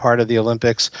being a part of the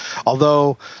Olympics.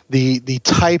 Although the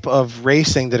type of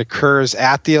racing that occurs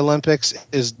at the Olympics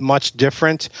is much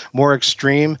different, more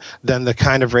extreme than the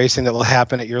kind of racing that will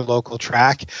happen at your local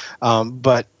track.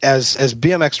 But as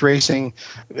BMX racing,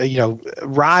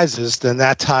 rises, then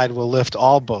that tide will lift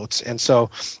all boats. And so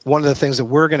one of the things that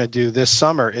we're going to do this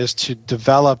summer is to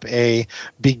develop a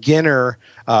beginner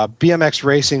BMX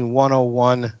Racing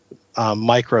 101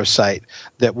 microsite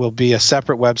that will be a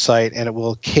separate website, and it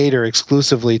will cater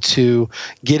exclusively to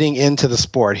getting into the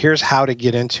sport. Here's how to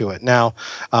get into it. Now,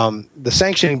 the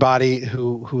sanctioning body,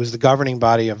 who is the governing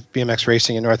body of BMX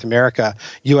racing in North America,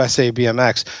 USA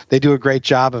BMX, they do a great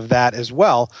job of that as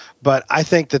well. But I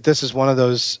think that this is one of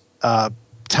those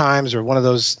times, or one of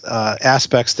those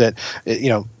aspects that,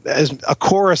 as a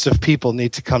chorus of people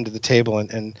need to come to the table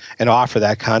and offer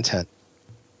that content.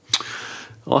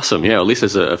 Awesome. Yeah, at least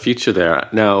there's a future there.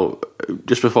 Now,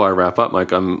 just before I wrap up,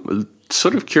 Mike, I'm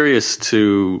sort of curious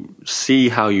to see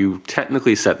how you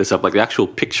technically set this up, like the actual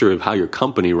picture of how your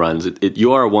company runs.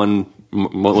 You are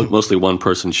mostly one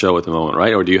person show at the moment,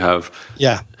 right? Or do you have?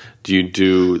 Yeah. Do you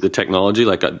do the technology,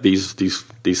 like these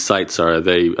sites? Are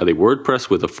they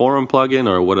WordPress with a forum plugin,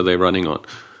 or what are they running on?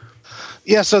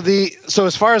 Yeah, so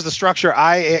as far as the structure,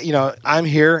 I'm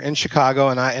here in Chicago,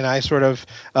 and I sort of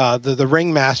the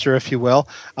ringmaster, if you will.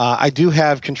 I do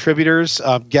have contributors,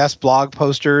 guest blog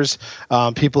posters,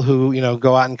 people who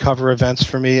go out and cover events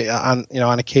for me on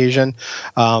occasion,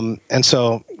 and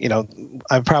so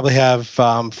I probably have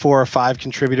 4 or 5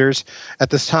 contributors at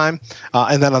this time,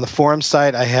 and then on the forum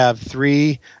site I have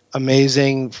 3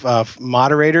 amazing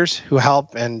moderators who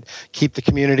help and keep the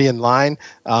community in line,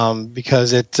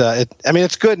 because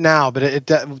it's good now, but it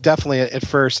definitely at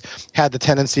first had the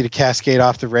tendency to cascade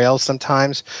off the rails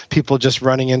sometimes, people just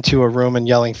running into a room and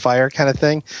yelling fire kind of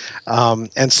thing.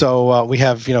 And so we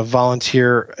have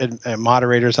volunteer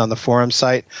moderators on the forum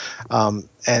site.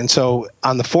 And so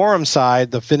on the forum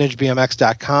side, the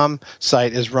VintageBMX.com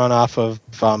site is run off of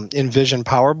Envision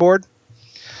Powerboard.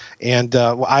 And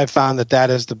I've found that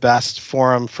is the best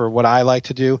forum for what I like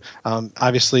to do.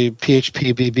 Obviously,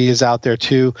 PHPBB is out there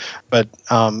too, but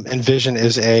Envision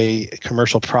is a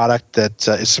commercial product that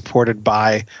is supported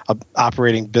by an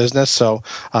operating business. So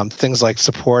things like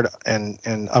support and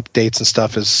updates and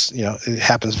stuff it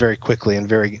happens very quickly and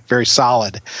very, very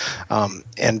solid. And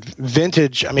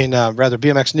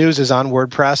BMX News is on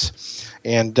WordPress,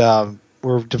 and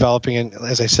we're developing,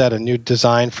 as I said, a new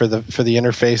design for the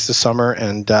interface this summer,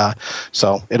 and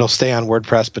so it'll stay on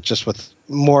WordPress, but just with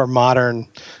more modern,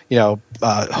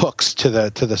 hooks to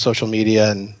the social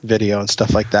media and video and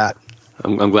stuff like that.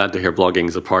 I'm glad to hear blogging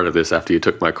is a part of this after you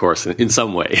took my course in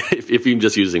some way, if you're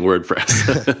just using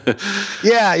WordPress.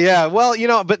 Yeah.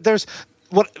 Well, but there's.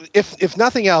 What if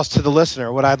nothing else, to the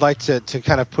listener, what I'd like to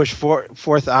kind of push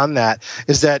forth on that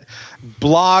is that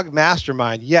blog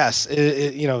mastermind, yes,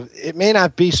 it may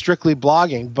not be strictly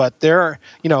blogging, but there are,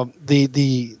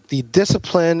 the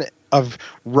discipline of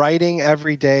writing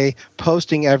every day,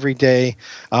 posting every day,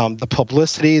 the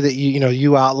publicity that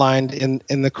you outlined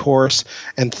in the course,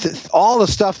 and all the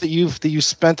stuff that you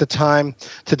spent the time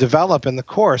to develop in the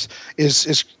course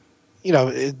is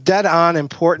dead on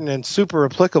important and super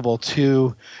applicable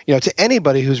to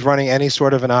anybody who's running any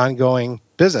sort of an ongoing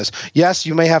business. Yes,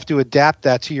 you may have to adapt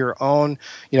that to your own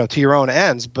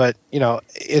ends, but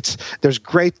there's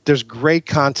great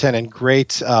content and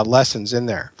great lessons in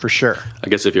there for sure. I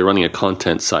guess if you're running a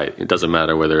content site, it doesn't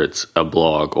matter whether it's a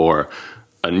blog or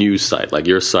a news site like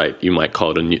your site. You might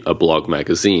call it a blog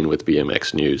magazine with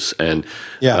BMX News, and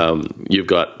you've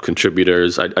got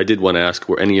contributors. I did want to ask,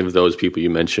 were any of those people you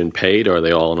mentioned paid, or are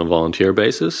they all on a volunteer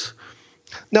basis?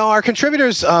 No, our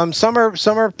contributors, some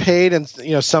are paid, and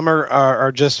some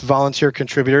are just volunteer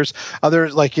contributors.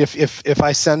 Others, like if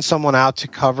I send someone out to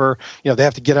cover, they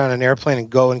have to get on an airplane and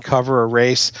go and cover a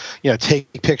race,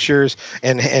 take pictures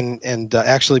and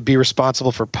actually be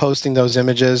responsible for posting those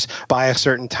images by a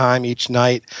certain time each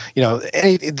night.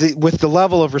 With the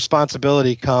level of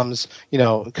responsibility comes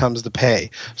the pay.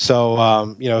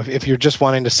 So if you're just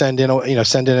wanting to send in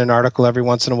an article every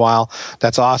once in a while,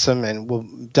 that's awesome, and we'll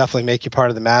definitely make you part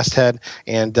of the masthead.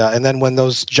 And then when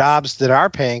those jobs that are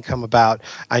paying come about,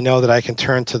 I know that I can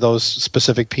turn to those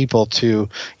specific people to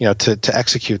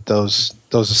execute those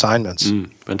assignments.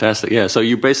 Fantastic. Yeah. So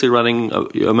you're basically running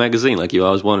a magazine like you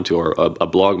always wanted to, or a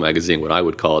blog magazine, what I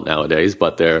would call it nowadays,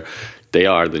 but they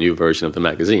are the new version of the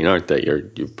magazine, aren't they? You're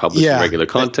publishing regular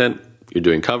content, you're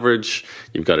doing coverage,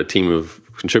 you've got a team of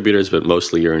contributors, but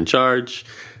mostly you're in charge,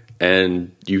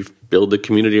 and you've build a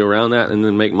community around that and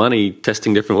then make money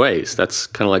testing different ways. That's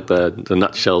kind of like the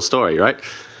nutshell story, right?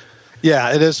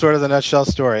 Yeah, it is sort of the nutshell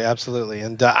story, absolutely.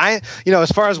 And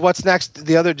as far as what's next,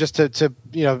 the other, just to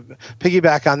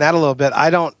piggyback on that a little bit, I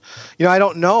don't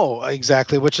know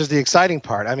exactly, which is the exciting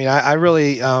part. I mean, I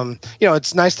really,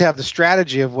 it's nice to have the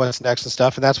strategy of what's next and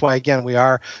stuff, and that's why again we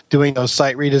are doing those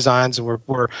site redesigns,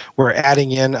 and we're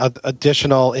adding in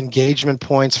additional engagement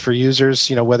points for users.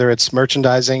 Whether it's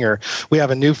merchandising, or we have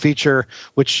a new feature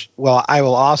which I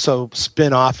will also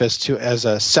spin off as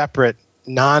a separate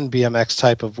non-BMX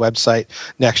type of website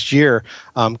next year,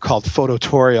 called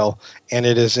Phototorial, and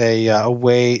it is a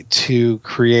way to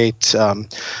create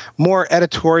more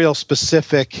editorial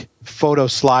specific photo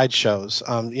slideshows.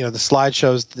 The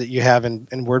slideshows that you have in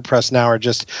WordPress now are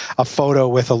just a photo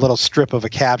with a little strip of a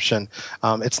caption.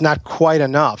 It's not quite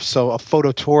enough, so a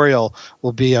Phototorial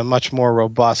will be a much more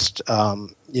robust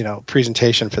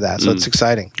presentation for that. So it's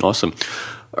exciting. Awesome.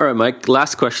 All right, Mike,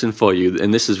 last question for you,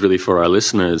 and this is really for our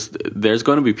listeners. There's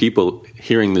going to be people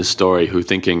hearing this story who are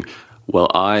thinking,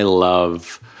 well, I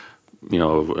love,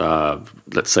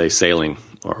 let's say sailing,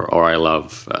 or I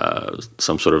love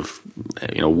some sort of,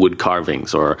 wood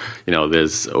carvings, or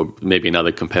maybe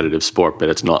another competitive sport, but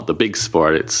it's not the big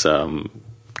sport, it's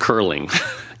curling.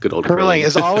 Good old curling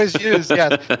is always used.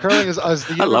 Yeah, curling is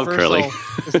the universal. I love curling.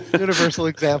 Is the universal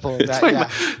example of that.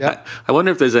 Yeah. I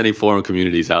wonder if there's any forum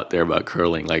communities out there about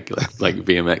curling, like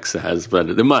BMX has,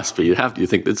 but there must be. You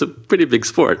think it's a pretty big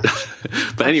sport.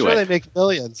 But anyway,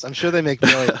 I'm sure they make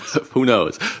millions. Who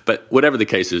knows? But whatever the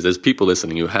case is, there's people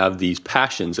listening who have these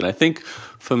passions, and I think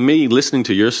for me, listening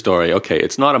to your story, okay,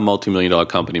 it's not a multi-million-dollar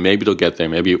company. Maybe it'll get there,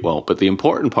 maybe it won't. But the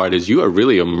important part is you are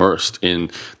really immersed in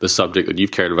the subject that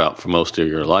you've cared about for most of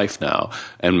your life now,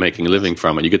 and making a living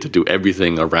from it. You get to do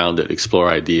everything around it, explore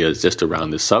ideas just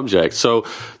around this subject. So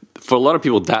for a lot of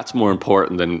people, that's more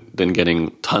important than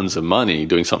getting tons of money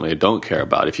doing something they don't care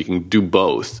about, if you can do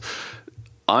both.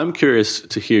 I'm curious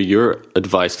to hear your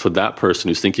advice for that person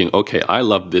who's thinking, okay, I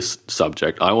love this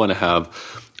subject. I want to have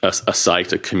a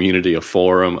site, a community, a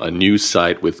forum, a news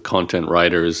site with content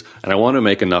writers, and I want to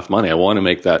make enough money. I want to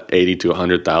make that $80,000 to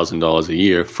 $100,000 a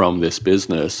year from this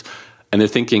business. And they're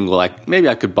thinking, maybe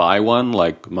I could buy one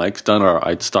like Mike's done, or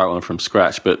I'd start one from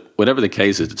scratch. But whatever the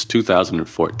case is, it's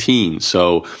 2014,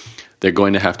 so they're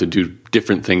going to have to do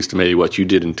different things to maybe what you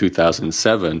did in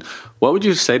 2007. What would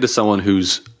you say to someone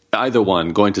who's either one,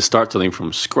 going to start something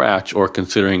from scratch or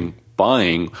considering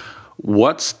buying?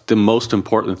 What's the most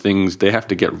important things they have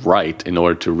to get right in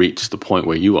order to reach the point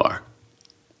where you are?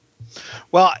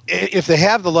 Well, if they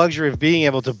have the luxury of being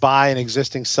able to buy an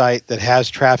existing site that has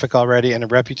traffic already and a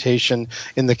reputation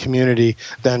in the community,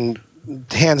 then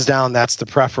hands down, that's the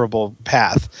preferable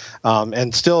path.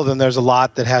 And still, then there's a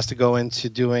lot that has to go into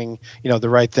doing, the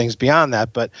right things beyond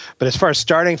that. But as far as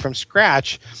starting from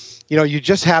scratch, you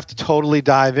just have to totally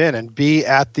dive in and be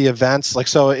at the events.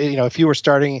 If you were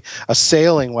starting a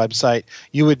sailing website,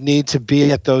 you would need to be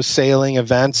at those sailing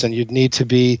events, and you'd need to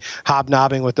be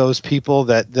hobnobbing with those people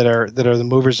that are the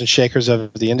movers and shakers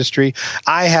of the industry.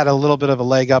 I had a little bit of a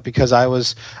leg up because I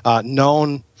was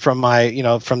known from my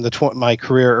my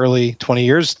career early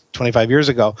 25 years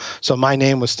ago. So my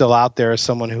name was still out there as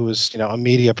someone who was, a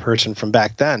media person from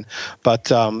back then.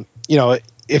 But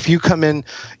if you come in,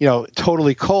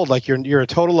 totally cold, like you're a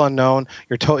total unknown,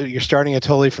 you're starting it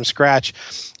totally from scratch,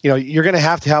 you're going to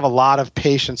have a lot of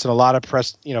patience and a lot of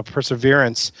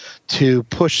perseverance to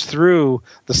push through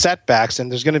the setbacks.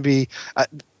 And there's going to be,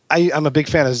 I'm a big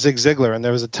fan of Zig Ziglar, and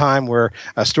there was a time where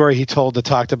a story he told that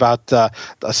talked about a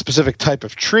specific type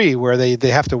of tree where they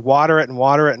have to water it and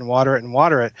water it and water it and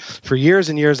water it for years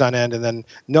and years on end, and then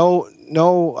no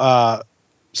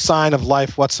sign of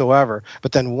life whatsoever.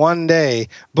 But then one day,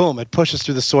 boom, it pushes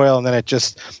through the soil, and then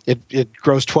it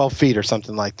grows 12 feet or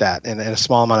something like that in a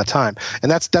small amount of time.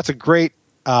 And that's a great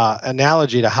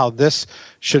analogy to how this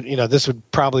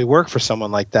would probably work for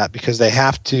someone like that, because they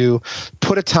have to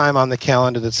put a time on the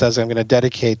calendar that says, I'm going to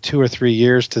dedicate 2 or 3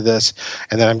 years to this,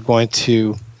 and then I'm going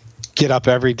to get up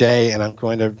every day and I'm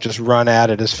going to just run at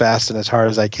it as fast and as hard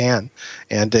as I can.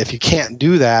 And if you can't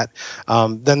do that,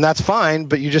 then that's fine,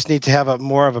 but you just need to have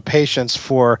more of a patience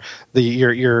for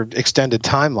your extended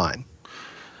timeline.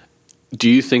 Do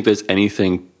you think there's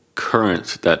anything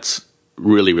current that's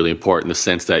really, really important in the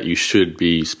sense that you should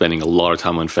be spending a lot of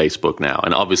time on Facebook now?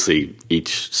 And obviously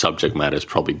each subject matter is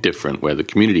probably different where the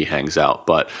community hangs out,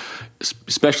 but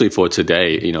especially for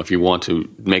today, if you want to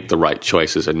make the right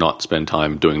choices and not spend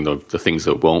time doing the things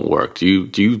that won't work, do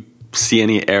you see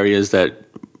any areas that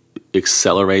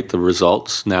accelerate the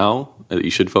results now that you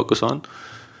should focus on?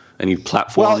 Any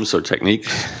platforms or techniques?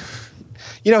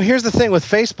 Here's the thing with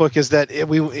Facebook is that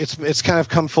it's kind of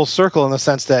come full circle in the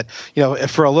sense that,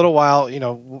 for a little while,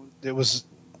 it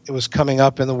was coming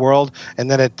up in the world, and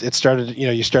then it started,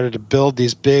 you started to build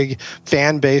these big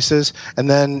fan bases, and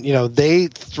then, they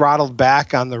throttled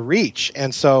back on the reach.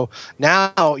 And so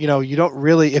now, you don't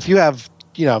really, if you have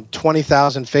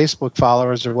 20,000 Facebook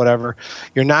followers or whatever,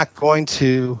 you're not going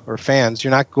to, or fans, you're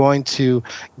not going to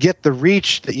get the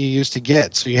reach that you used to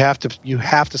get. So you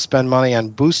have to spend money on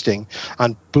boosting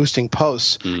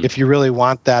posts if you really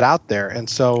want that out there. And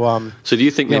so, so do you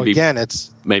think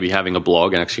it's maybe having a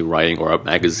blog and actually writing, or a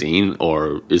magazine,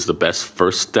 or is the best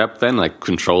first step then, like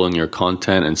controlling your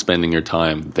content and spending your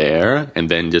time there, and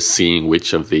then just seeing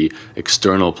which of the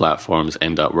external platforms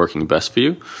end up working best for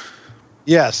you?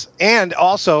 Yes, and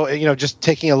also, just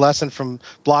taking a lesson from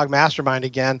Blog Mastermind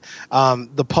again,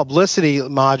 the publicity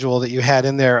module that you had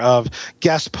in there of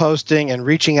guest posting and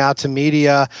reaching out to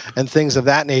media and things of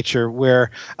that nature, where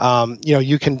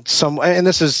you can and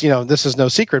this is no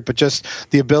secret, but just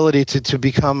the ability to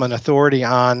become an authority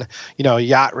on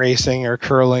yacht racing or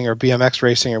curling or BMX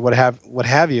racing or what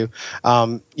have you,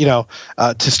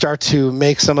 to start to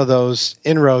make some of those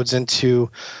inroads into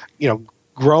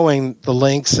growing the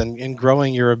links and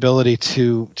growing your ability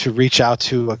to reach out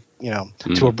to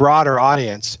to a broader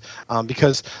audience,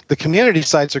 because the community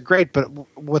sites are great, but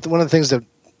one of the things that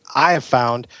I have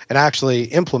found and actually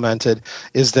implemented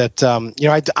is that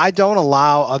I don't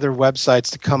allow other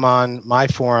websites to come on my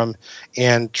forum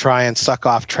and try and suck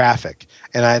off traffic,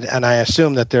 and I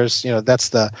assume that there's that's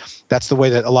the way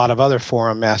that a lot of other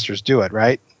forum masters do it,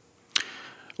 right?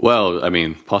 Well, I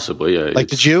mean, possibly.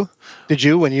 Did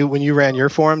you when you ran your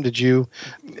forum? Did you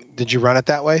run it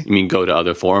that way? You mean go to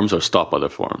other forums or stop other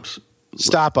forums?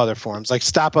 Stop other forums, like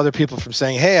stop other people from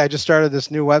saying, "Hey, I just started this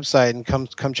new website and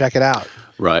come check it out."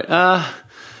 Right.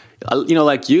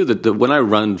 Like you, when I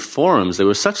run forums, there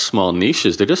were such small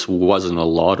niches. There just wasn't a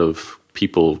lot of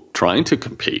people trying to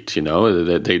compete.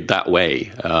 That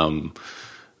way.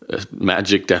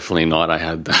 Magic, definitely not. I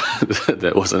had that.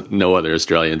 There wasn't no other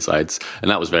Australian sites, and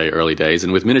that was very early days.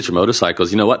 And with miniature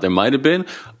motorcycles, there might have been,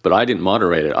 but I didn't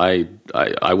moderate it.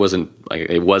 I wasn't.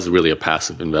 It was really a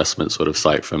passive investment sort of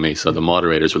site for me. So the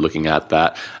moderators were looking at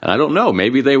that, and I don't know.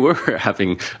 Maybe they were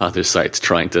having other sites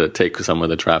trying to take some of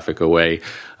the traffic away.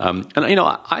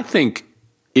 I think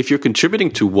if you're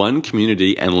contributing to one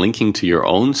community and linking to your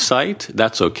own site,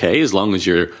 that's okay, as long as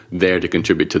you're there to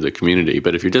contribute to the community.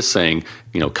 But if you're just saying,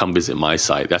 come visit my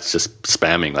site, that's just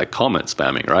spamming, like comment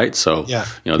spamming, right? So,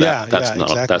 exactly.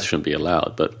 That shouldn't be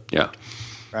allowed. But yeah,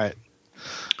 right.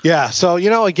 Yeah. So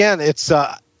again, it's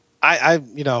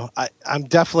I'm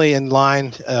definitely in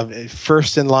line,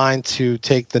 first in line to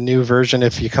take the new version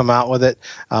if you come out with it.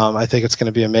 I think it's going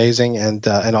to be amazing, and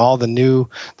all the new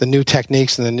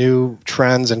techniques and the new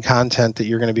trends and content that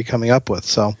you're going to be coming up with.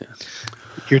 So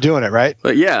you're doing it, right?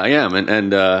 But yeah, I am,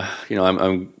 and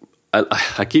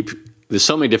I keep. There's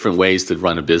so many different ways to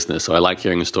run a business. So I like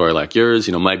hearing a story like yours.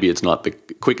 Maybe it's not the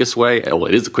quickest way. Well,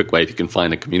 it is a quick way if you can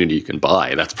find a community you can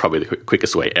buy. That's probably the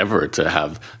quickest way ever to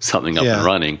have something up and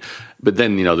running. But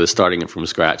then, the starting it from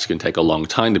scratch can take a long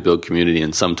time to build community,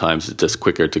 and sometimes it's just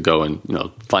quicker to go and,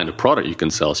 find a product you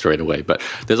can sell straight away. But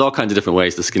there's all kinds of different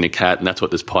ways to skin a cat, and that's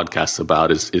what this podcast is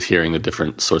about, is hearing the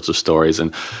different sorts of stories.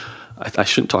 And I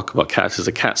shouldn't talk about cats. There's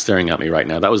a cat staring at me right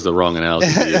now. That was the wrong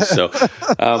analogy to use. So,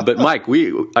 but Mike,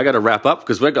 I got to wrap up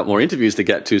because we've got more interviews to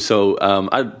get to. So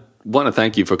I want to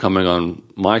thank you for coming on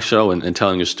my show and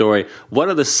telling your story. What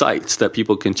are the sites that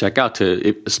people can check out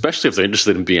especially if they're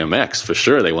interested in BMX? For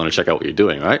sure, they want to check out what you're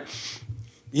doing, right?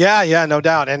 Yeah, no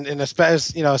doubt, and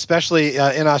especially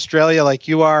in Australia, like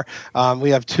you are, we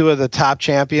have two of the top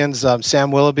champions.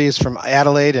 Sam Willoughby is from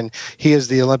Adelaide, and he is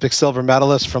the Olympic silver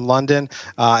medalist from London.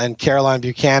 And Caroline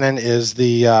Buchanan is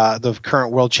the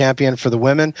current world champion for the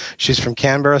women. She's from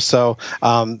Canberra. So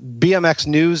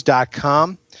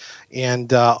BMXnews.com.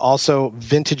 And also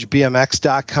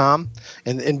vintagebmx.com.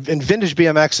 And Vintage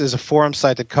BMX is a forum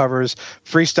site that covers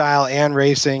freestyle and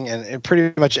racing and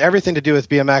pretty much everything to do with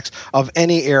BMX of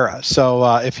any era. So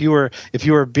if you were a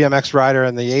BMX rider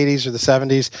in the 80s or the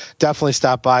 70s, definitely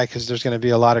stop by because there's going to be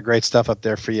a lot of great stuff up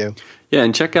there for you. Yeah,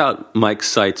 and check out Mike's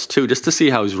sites too, just to see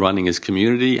how he's running his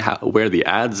community, where the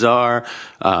ads are,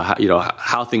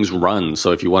 how things run.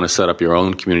 So if you want to set up your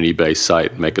own community-based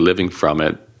site and make a living from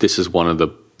it, this is one of the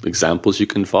examples you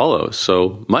can follow.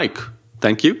 So, Mike,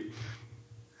 thank you.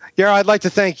 Yeah, I'd like to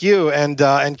thank you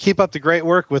and keep up the great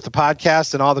work with the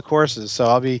podcast and all the courses. So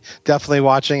I'll be definitely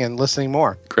watching and listening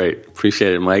more. Great.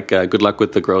 Appreciate it, Mike. Good luck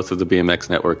with the growth of the BMX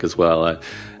network as well.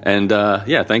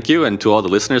 Thank you. And to all the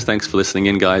listeners, thanks for listening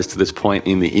in, guys, to this point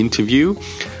in the interview.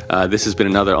 This has been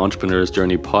another Entrepreneur's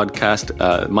Journey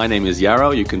podcast. My name is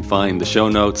Yarrow. You can find the show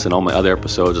notes and all my other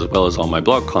episodes as well as all my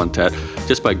blog content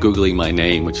just by Googling my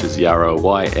name, which is Yarrow,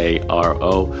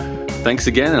 Yaro. Thanks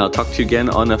again, and I'll talk to you again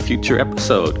on a future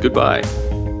episode. Goodbye.